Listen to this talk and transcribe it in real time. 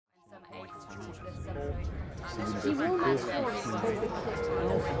She will not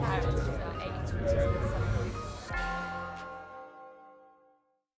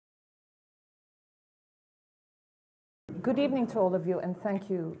Good evening to all of you, and thank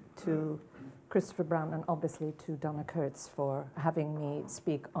you to Christopher Brown and obviously to Donna Kurtz for having me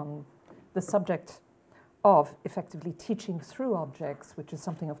speak on the subject of effectively teaching through objects, which is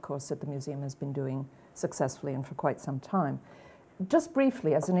something, of course, that the museum has been doing successfully and for quite some time. Just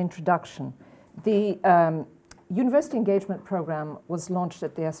briefly, as an introduction, the University Engagement Program was launched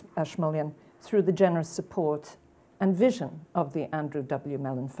at the Ashmolean through the generous support and vision of the Andrew W.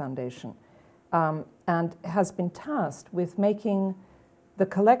 Mellon Foundation, and has been tasked with making the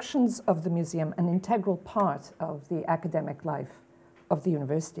collections of the museum an integral part of the academic life of the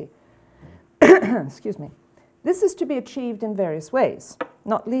university. Excuse me. This is to be achieved in various ways,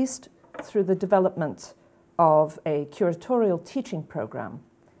 not least through the development of a curatorial teaching program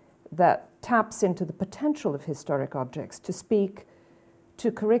that taps into the potential of historic objects to speak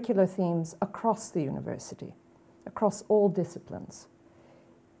to curricular themes across the university, across all disciplines.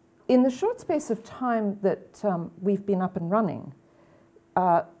 In the short space of time that we've been up and running,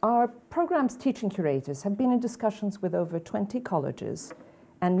 our program's teaching curators have been in discussions with over 20 colleges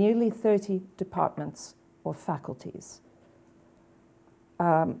and nearly 30 departments or faculties.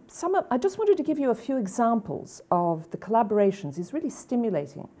 I just wanted to give you a few examples of the collaborations, these really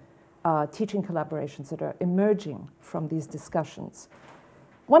stimulating teaching collaborations that are emerging from these discussions.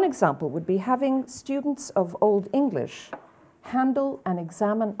 One example would be having students of Old English handle and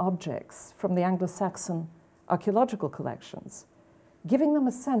examine objects from the Anglo-Saxon archaeological collections, giving them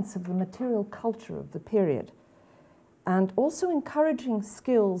a sense of the material culture of the period, and also encouraging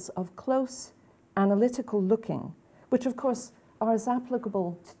skills of close analytical looking, which of course are as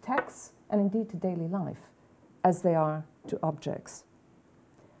applicable to texts and indeed to daily life as they are to objects.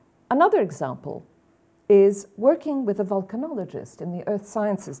 Another example is working with a volcanologist in the Earth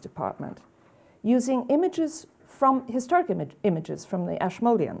Sciences Department, using images from historic images from the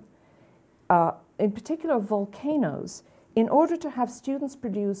Ashmolean, in particular volcanoes, in order to have students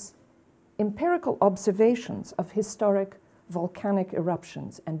produce empirical observations of historic volcanic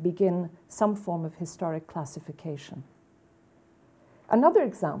eruptions and begin some form of historic classification. Another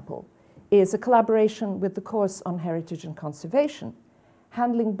example is a collaboration with the course on heritage and conservation,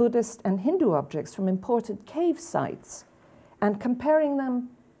 handling Buddhist and Hindu objects from important cave sites and comparing them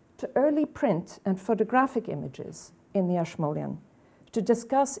to early print and photographic images in the Ashmolean to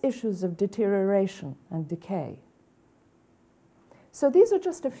discuss issues of deterioration and decay. So these are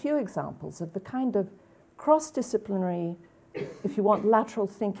just a few examples of the kind of cross-disciplinary, if you want, lateral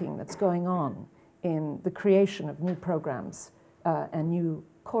thinking that's going on in the creation of new programs and new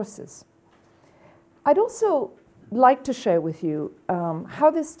courses. I'd also like to share with you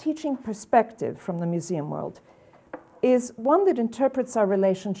how this teaching perspective from the museum world is one that interprets our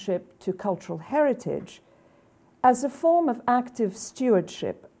relationship to cultural heritage as a form of active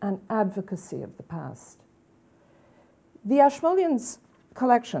stewardship and advocacy of the past. The Ashmolean's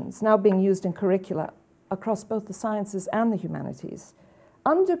collections, now being used in curricula across both the sciences and the humanities,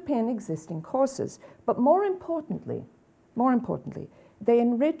 underpin existing courses, but more importantly, they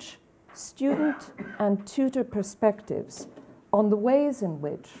enrich student and tutor perspectives on the ways in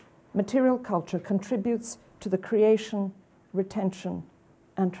which material culture contributes to the creation, retention,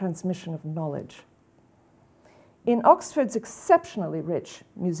 and transmission of knowledge. In Oxford's exceptionally rich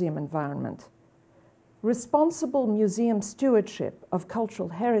museum environment, responsible museum stewardship of cultural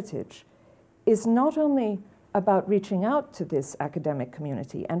heritage is not only about reaching out to this academic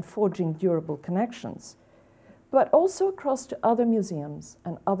community and forging durable connections, but also across to other museums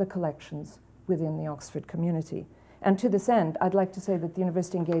and other collections within the Oxford community. And to this end, I'd like to say that the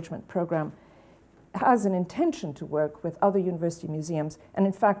University Engagement Program has an intention to work with other university museums, and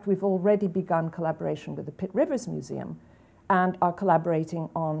in fact, we've already begun collaboration with the Pitt Rivers Museum and are collaborating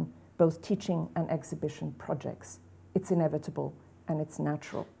on both teaching and exhibition projects. It's inevitable and it's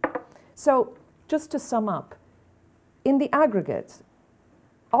natural. So, just to sum up, in the aggregate,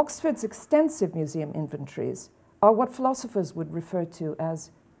 Oxford's extensive museum inventories are what philosophers would refer to as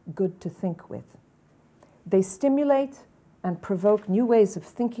good to think with. They stimulate and provoke new ways of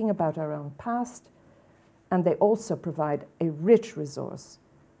thinking about our own past, and they also provide a rich resource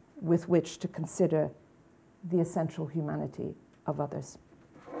with which to consider the essential humanity of others.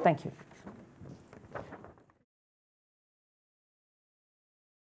 Thank you.